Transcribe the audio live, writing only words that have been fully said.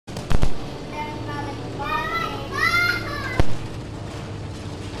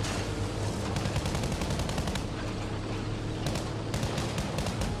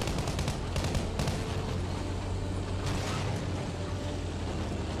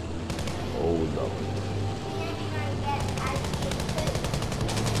Hold up.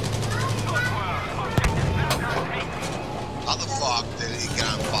 How the fuck did he get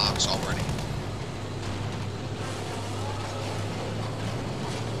on Fox already?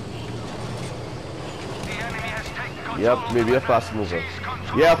 Yep, maybe a fast mover.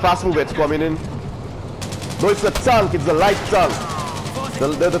 Yeah, a fast mover, it's coming in. No, it's a tank, it's a light tank.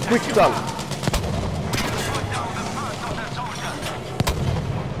 The quick tank.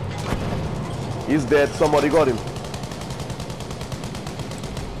 He's dead, somebody got him.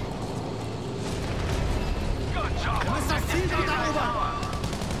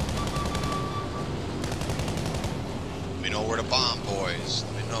 Let me know where to bomb, boys.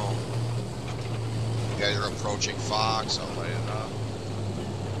 Let me know. You guys are approaching Fox, I'll let it know.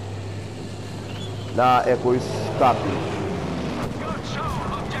 Nah, Echo is stopping. Good show.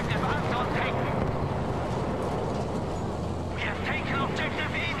 Objective Anton taken. We have taken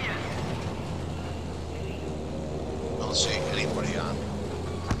objective Indian. Don't see anybody on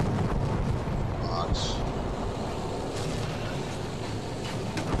Fox.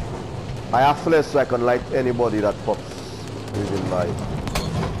 I have flash so I can light anybody that pops within my...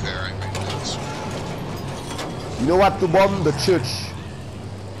 Okay, right, right. You know what to bomb? The church.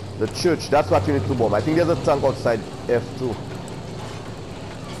 The church, that's what you need to bomb. I think there's a tank outside F2.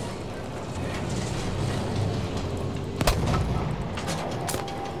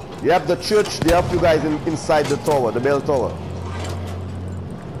 You have the church, there are a few guys inside the tower, the bell tower.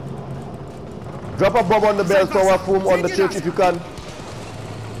 Drop a bomb on the bell tower, boom on the church if you can.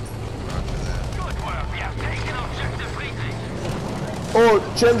 Oh,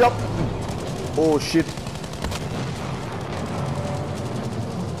 change up. Oh shit.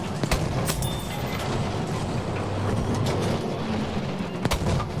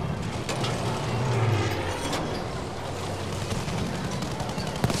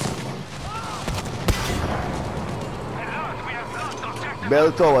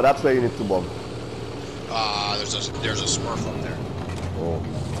 Bell tower, that's where you need to bomb. There's a Smurf up there. Oh.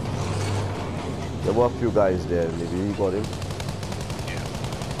 There were a few guys there, maybe you got him. Yeah.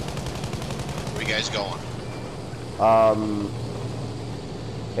 Where you guys going?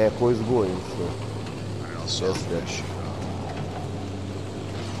 Echo is going, so. Alright, I'll sell that shit.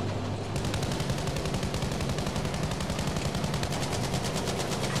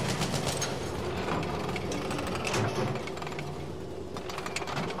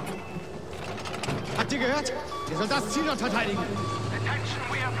 Habt ihr gehört? Ihr sollt das Ziel dort verteidigen. Attention,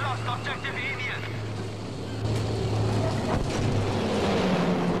 we have lost objective Indian.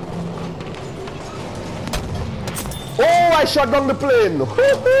 Oh, I shot down the plane!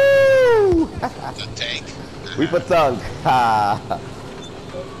 Woohoo! The tank. With a tank.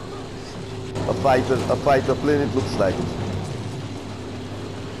 A fighter plane, it looks like it.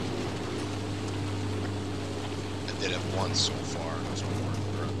 I did it once so far.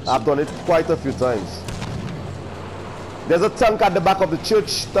 I've done it quite a few times. There's a tank at the back of the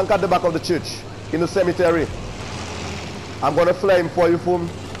church. Tank at the back of the church. In the cemetery. I'm gonna fly him for you, Foom.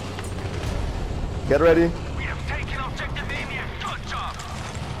 Get ready. We have taken objective Indian. Good job.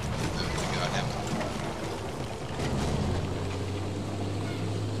 We got him.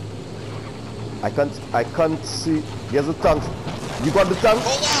 I can't see. There's a tank. You got the tank?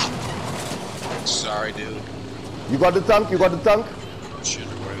 Hold up! Sorry, dude. You got the tank? You got the tank? Shit,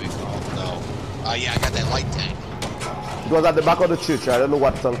 what do we call it? No. Yeah, I got that light tank. It was at the back of the church. I don't know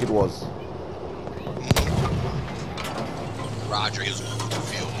what tank it was. Roger, he was moving the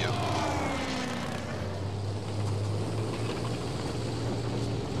field, yeah.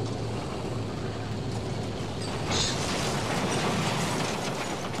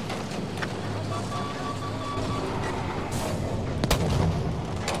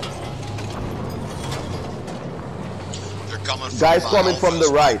 Guys coming from the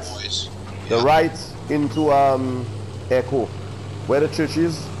right. The Yeah. right into Echo. Where the church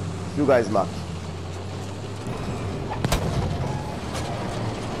is, you guys marked.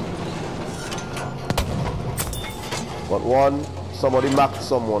 Got one. Somebody marked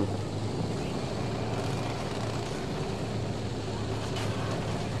someone.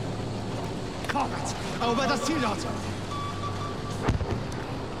 Vorwärts! Erobert das Ziel dort!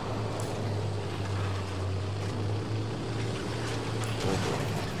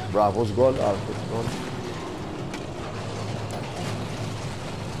 Bravo's gone, Alpha's gone.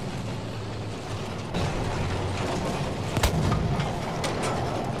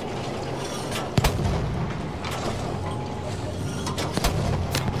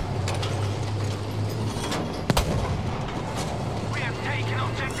 We have taken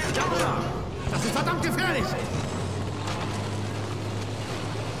objective Delta. Das ist verdammt gefährlich!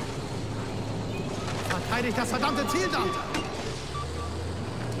 Verteidigt das verdammte Ziel dort!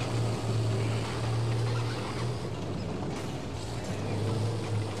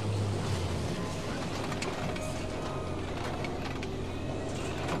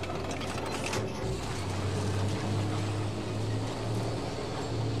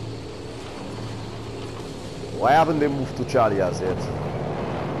 Why haven't they moved to Charlie as yet?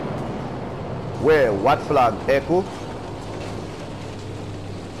 Where? What flag? Echo?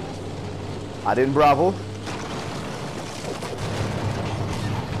 Are they in Bravo?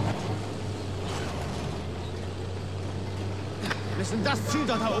 Wir müssen das Ziel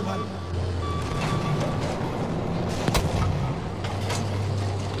dort erobern!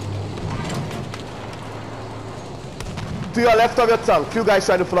 To your left of your tank, few guys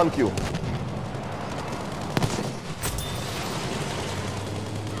trying to flank you.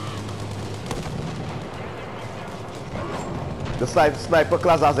 The sniper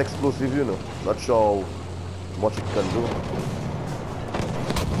class has explosive, you know. Not sure how much it can do.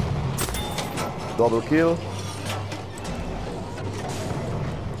 Double kill.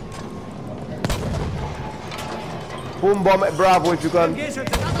 Boom bomb at Bravo if you can.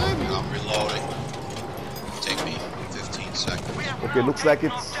 I'm reloading. Take me 15 seconds. Okay, looks like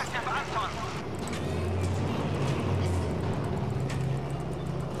it's...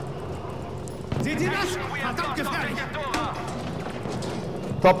 Seht ihr das? Verdammt gefährlich!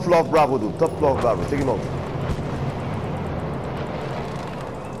 Top floor of Bravo, dude. Top floor of Bravo. Take him out.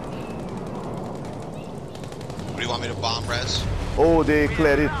 What do you want me to bomb, Rez? Oh, they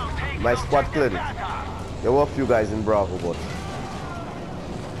cleared it. My squad cleared it. There were a few guys in Bravo, but...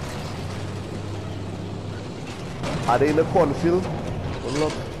 Are they in the cornfield? Or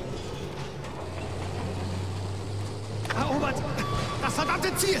not? Erobert das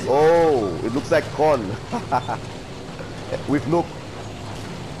verdammte Ziel! Oh, it looks like corn. With no...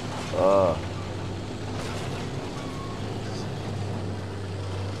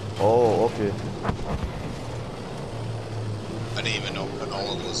 Oh, okay. I didn't even know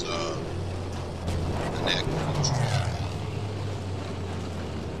canola was an agriculture.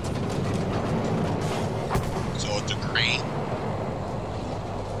 So it's a grain.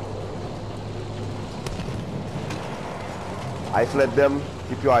 I fled them.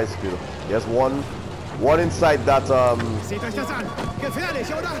 Keep your eyes peeled. There's one inside that Seht euch das an!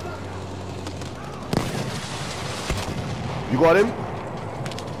 Gefährlich, oder? You got him?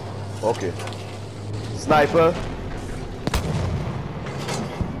 Okay. Sniper.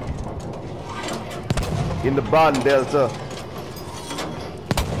 In the barn delta.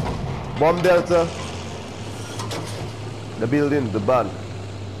 Bomb delta. The building, the barn.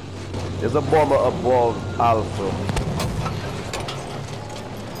 There's a bomber above Alpha.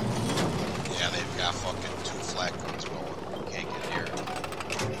 Yeah, they've got fucking 2 flag guns going. You can't get here.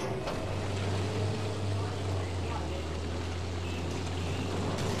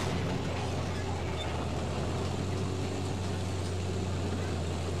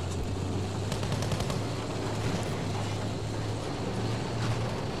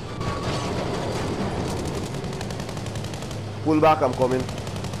 Pull back, I'm coming.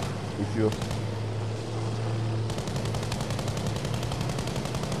 If you...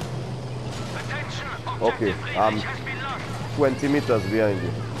 Okay, I'm 20 meters behind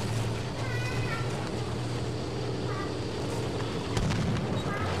you.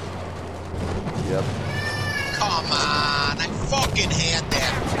 Yep. Come on, I fucking had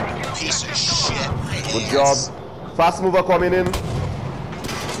that piece of shit. Good job. Fast mover coming in.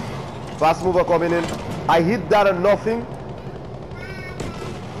 Fast mover coming in. I hit that and nothing.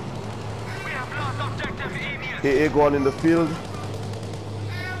 AA going in the field.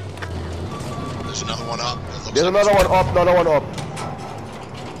 There's another one up. There's another one up, another one up.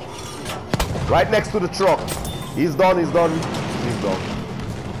 Right next to the truck. He's done, he's done. He's done.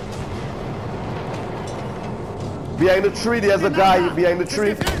 Behind the tree, there's a guy behind the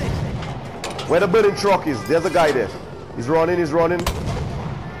tree. Where the burning truck is, there's a guy there. He's running, he's running.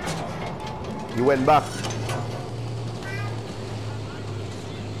 He went back.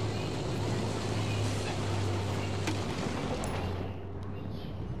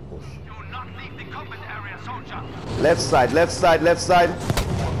 Left side, left side, left side.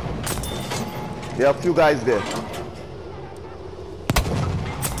 There are a few guys there.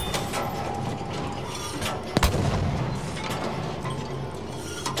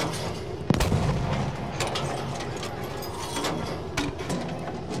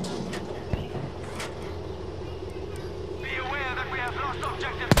 Be aware that we have lost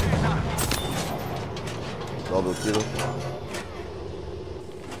objective Caesar. Double kill.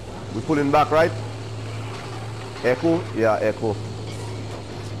 We pulling back, right? Echo? Yeah, Echo.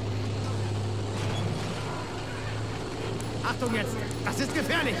 Achtung jetzt! Das ist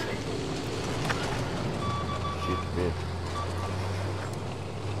gefährlich! Shit, man.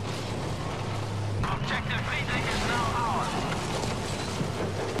 Objective Friedrich is now ours.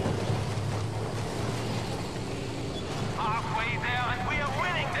 Halfway there and we are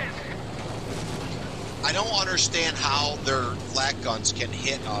winning this. I don't understand how their flak guns can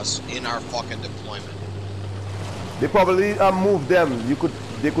hit us in our fucking deployment. They probably move them.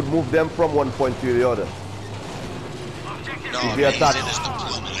 They could move them from one point to the other. Objective No, Did he's they attack? in his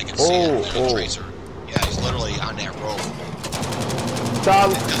deployment. I can see it. There's a tracer. Yeah, he's literally on that road.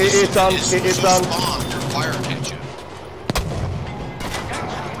 Tank, AA tank, As AA soon as you tank. spawn, they're firing at you.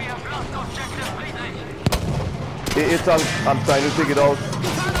 we have lost objective Friedrich. AA tank, I'm trying to take it out.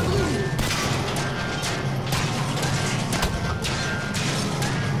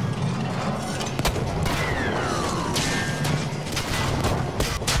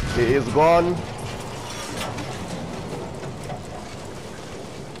 He is gone.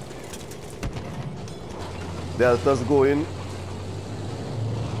 Delta's going.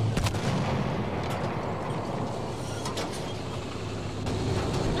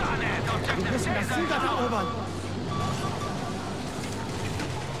 Done it. Objective Das Ziel Friedrich. dort erobern!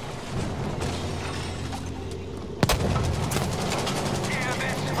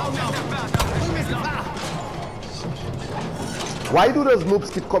 Augen auf! Unmittelbar! Why do those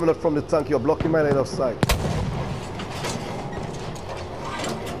noobs keep coming out from the tank? You're blocking my line of sight.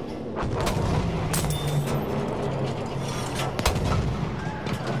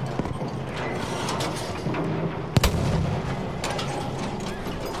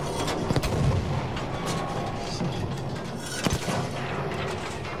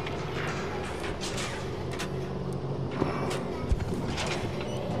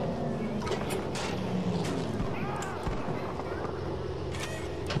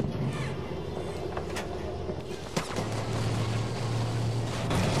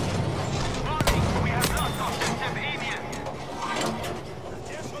 We have lost objective Alien.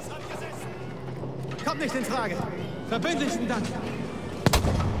 Kommt nicht in Frage! Verbündeten dann!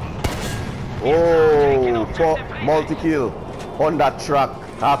 Oh, multi-kill on that track,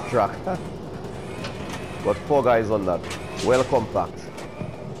 half track. Got 4 guys on that. Well compact.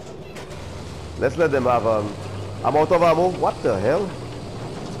 Let's let them have I'm out of ammo. What the hell?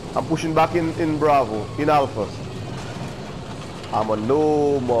 I'm pushing back in Bravo, in Alpha. I'm on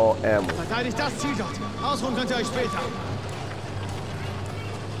no more ammo. Verteidigt das Ziel dort! Ausruhen könnt ihr euch später!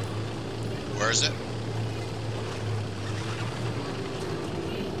 Where is it?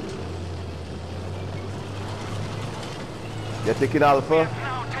 You're taking Alpha.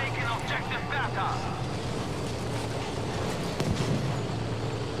 Now taking objective Beta.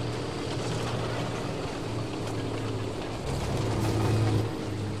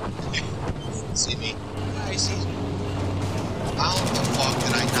 See me? Yeah, he sees me. How the fuck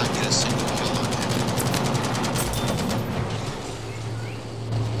did I not get a single kill on him?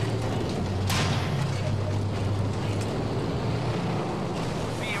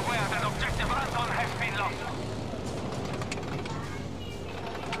 Be aware that objective Anton has been lost.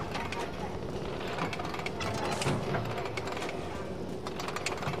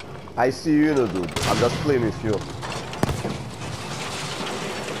 I see you, dude. I'm just playing with you.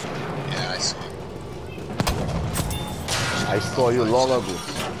 Yeah, I see. I saw you long ago.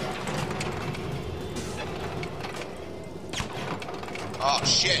 Oh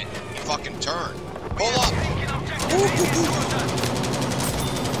shit! He fucking turned. Pull up! Taking objective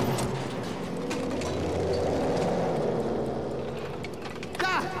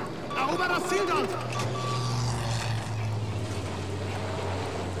Da! Erober das Ziel dort!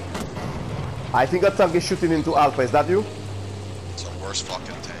 I think a tank is shooting into Alpha. Is that you? It's the worst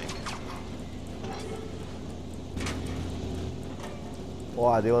fucking tank. Oh,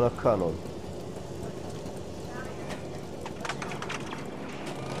 are they on a cannon?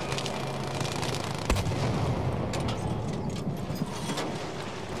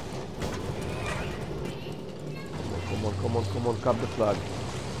 Come on, cap the flag.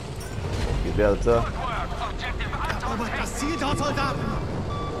 Okay, Delta. work. Objective Anton Erobert das Ziel dort, Soldaten!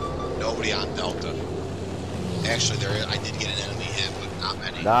 Nobody on Delta. Actually, I did get an enemy hit, but not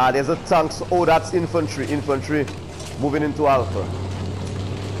many. Nah, there's a tank. Oh, that's infantry. Infantry moving into Alpha.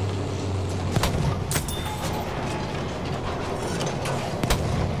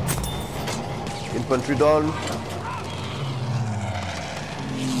 Infantry done.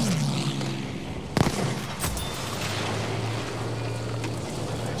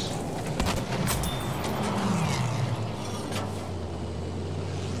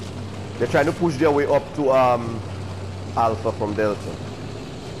 They're trying to push their way up to Alpha from Delta.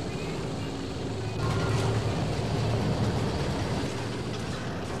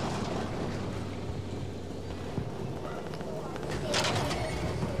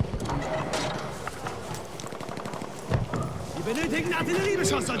 In der Liebe,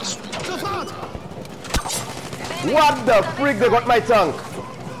 Soldat! Sofort! What the freak? They got my tank.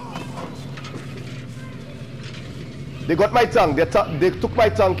 They got my tank. They took my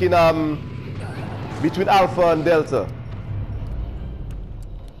tank in between Alpha and Delta.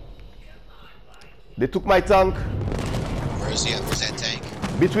 They took my tank. Where is he at? Where's that tank?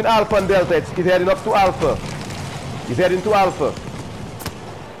 Between Alpha and Delta. It's heading up to Alpha. He's heading to Alpha.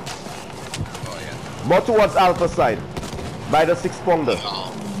 Oh yeah. More towards Alpha side. By the 6-pounder.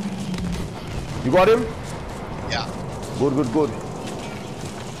 Oh. You got him? Yeah. Good, good, good.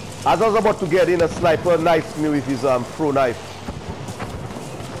 As I was about to get in, a sniper knifed me with his pro knife.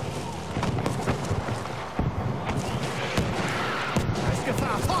 Es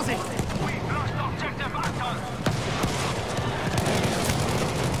Gefahr! Vorsicht! We've lost objective Anton.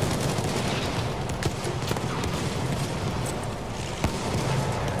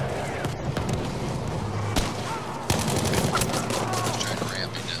 Trying to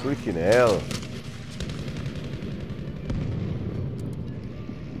ramp it down. Freaking hell.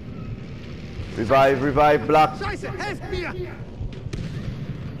 Revive, revive, Black. Scheiße, helft mir!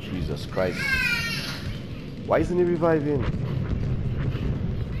 Jesus Christ. Why isn't he reviving?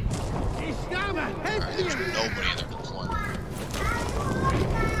 Ich sterbe! Helft Alright, there's mir! nobody in their deployment.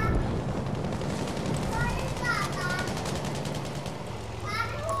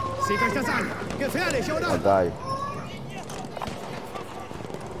 Seht euch das an! Gefährlich, I oder? die.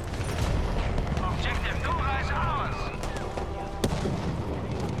 Objective Nora is ours.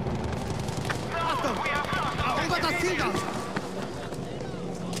 Achtung! We have lost Erobert das Zielhaus!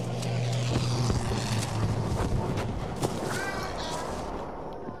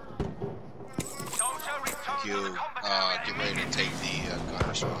 soldier return You to the combat get ready to take the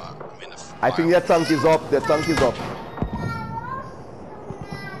gunner spot. I mean, the I think their tank is up. Their tank is up.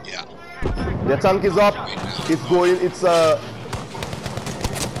 Yeah. Their tank is up. It's going. It's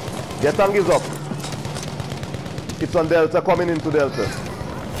their tank is up. It's on Delta, coming into Delta.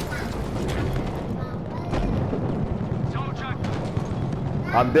 soldier.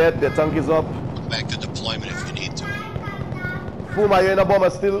 I'm dead. Their tank is up. Back to deployment if you need to. Boom, are you in a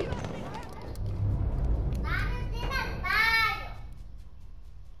bomber still?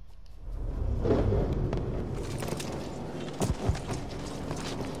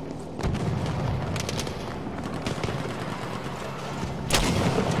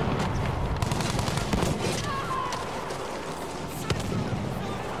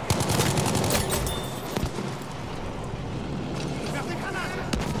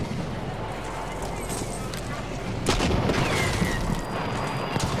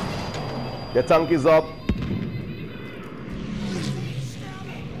 The tank is up.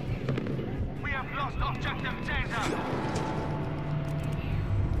 We have lost objective Caesar.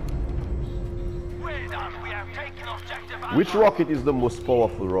 Well done. We have taken objective Anton. Which rocket is the most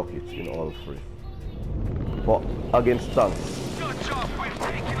powerful rocket in all three? For against tanks. Good job. We've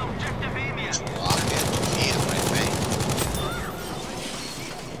taken objective Emir. Rocket, key, I think.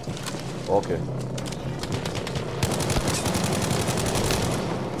 Okay.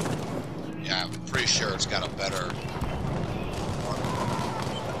 Yeah, I'm pretty sure it's got a better.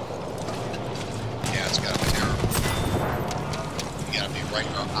 Yeah, it's got a better. You gotta be right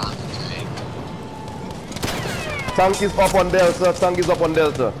on the tank. Tank is up on Delta. Tank is up on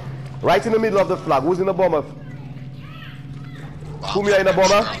Delta. Right in the middle of the flag. Who's in the bomber? Whom you in the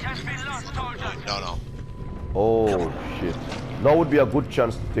bomber? It has been lost, soldier. No. Oh shit. Now would be a good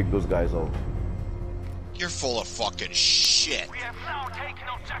chance to take those guys out. You're full of fucking shit. We have now taken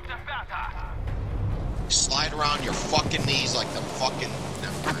objective Bertha. Slide around your fucking knees like the fucking.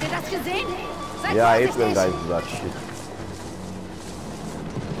 Habt ihr das gesehen? Seid Yeah, I hate when vorsichtig. guys do that shit.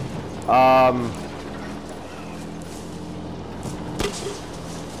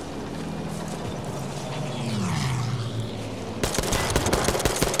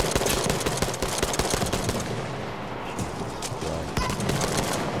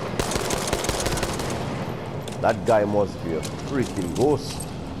 That guy must be a freaking ghost.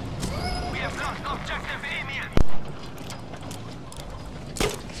 We have lost objective Emir.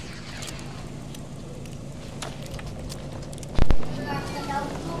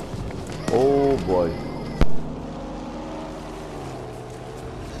 Oh boy.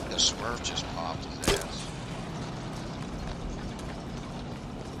 The Smurf just popped his ass.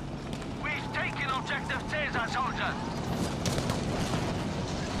 We've taken objective Caesar, soldier.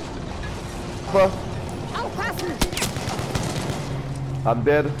 Aufpassen! I'm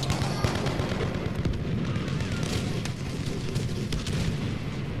dead.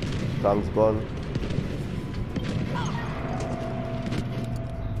 Tank's gone.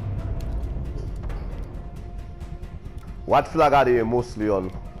 What flag are they mostly on?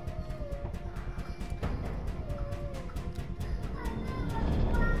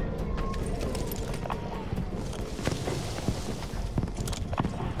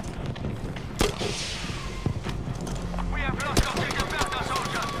 We have lost objective Bertha,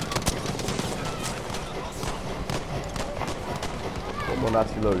 soldier. Come on,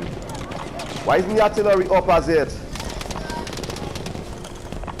 artillery. Why isn't the artillery up as yet?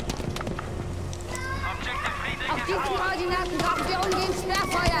 Objective Friedrich Auf ist diesen out. Koordinaten brauchen wir umgehend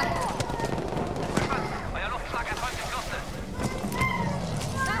Sperrfeuer. Euer Luftschlag erfolgt in Kürze.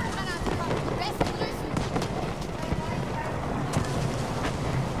 Nachgranate kommen. Besten Grüßen.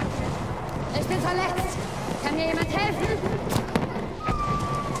 Ich bin verletzt. Kann mir jemand helfen?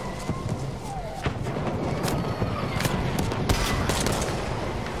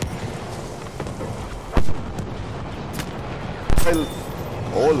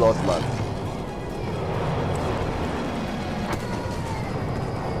 Oh Lord, man.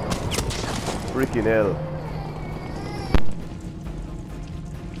 Freaking hell.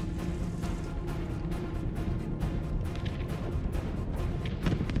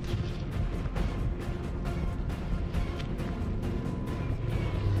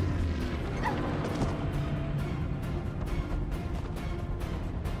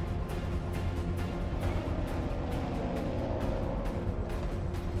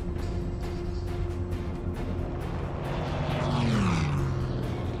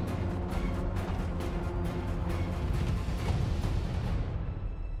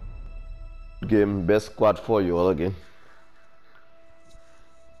 Game, best squad for you all again.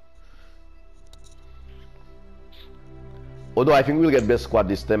 Although I think we'll get best squad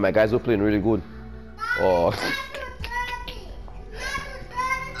this time. My guys were playing really good. Oh.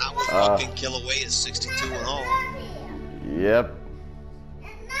 I was walking kill away at 62 and all. Yep.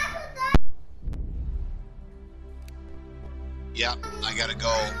 Yep, I gotta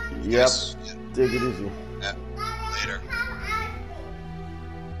go. Yep. Yes. Take it easy. Yep. Later.